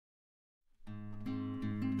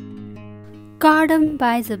Garden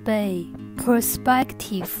by the Bay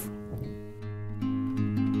Perspective.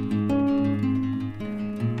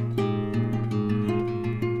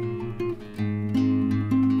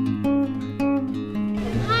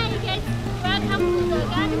 Hi guys, welcome to the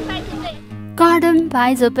Garden by the Bay. Garden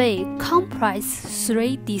by the Bay comprises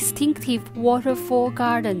three distinctive waterfall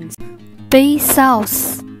gardens: Bay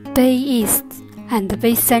South, Bay East, and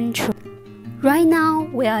Bay Central. Right now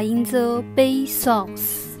we are in the Bay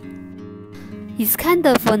South. It's kind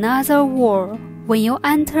of another world. When you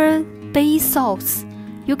enter Bay South,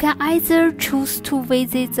 you can either choose to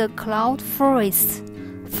visit the Cloud Forest,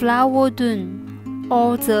 Flower Dune,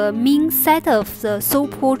 or the main site of the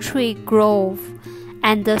Sopo Tree Grove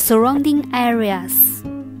and the surrounding areas.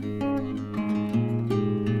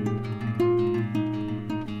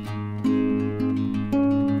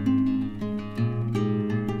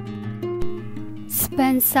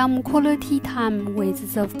 Spend some quality time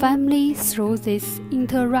with the family through these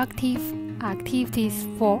interactive activities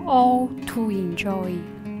for all to enjoy.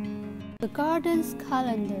 The garden's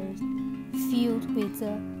calendar filled with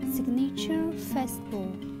the signature festival,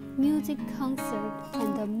 music concert,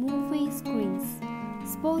 and movie screens,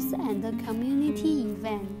 sports and community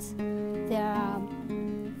events. There are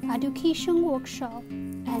education workshops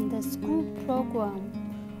and the school program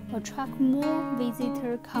attract more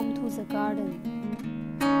visitors come to the garden.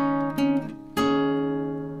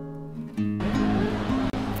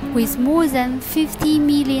 With more than 50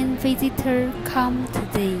 million visitors come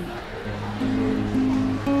today.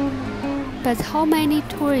 But how many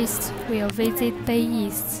tourists will visit Bay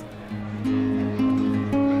East?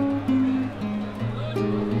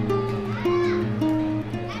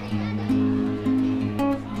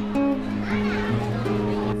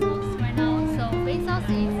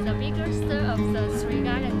 Is the biggest of the three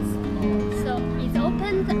gardens. So it's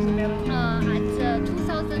opened at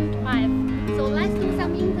 2005. So let's do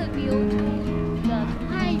some interview to the.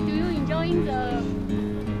 Hi, do you enjoy the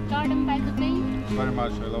Garden by the Bay? Very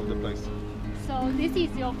much. I love the place. So this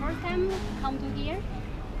is your first time come to here?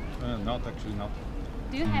 Not actually, not.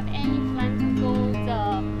 Do you have any plan to go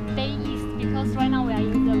the Bay East? Because right now we are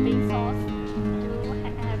in the Bay South. Do you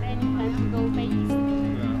have any plan to go Bay East?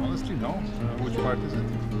 Honestly, no. Which part is it?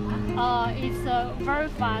 It's very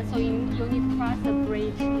far, so you need to cross the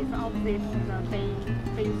bridge. It's opposite the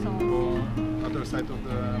Bay South. Or other side of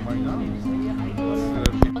the marina?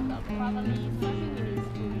 Probably 30 minutes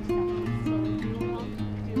to reach that. So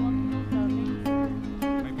do you want to go the Bay East?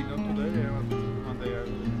 Maybe not today. One day I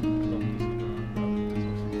will go to see the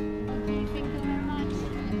Okay, thank you very much.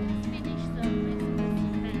 Let's finish the Christmas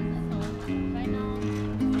event. So right now,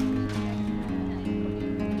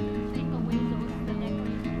 take away those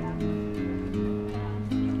decorations.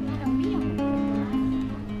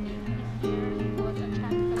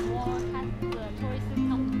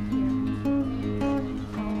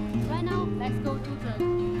 Let's go to the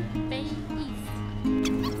Bay East.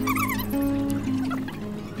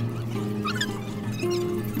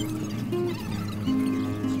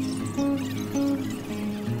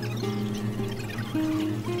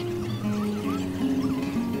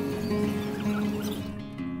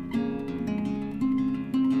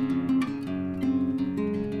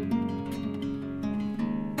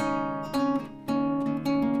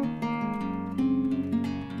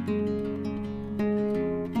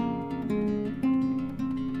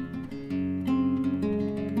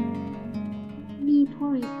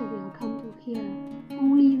 Tourists will come to here.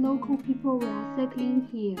 Only local people will cycling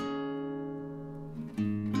here.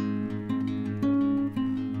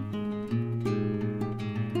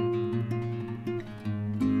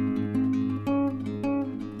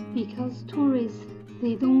 Because tourists,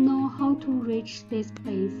 they don't know how to reach this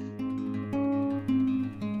place.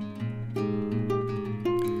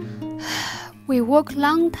 We walk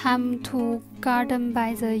long time to Garden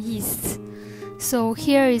by the East, so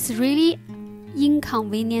here is really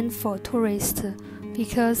inconvenient for tourists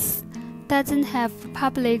because doesn't have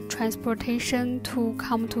public transportation to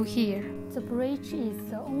come to here. The bridge is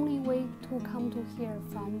the only way to come to here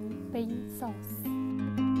from Bay South.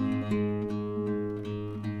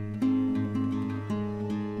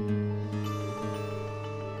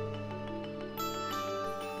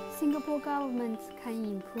 Singapore government can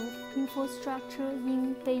improve infrastructure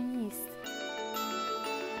in Bay East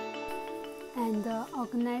and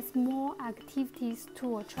organize more activities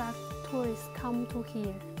to attract tourists come to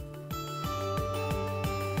here.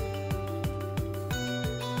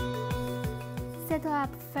 Set up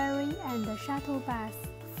ferry and shuttle bus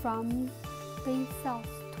from Bay South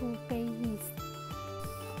to Bay East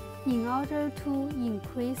in order to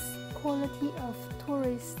increase quality of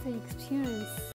tourist experience.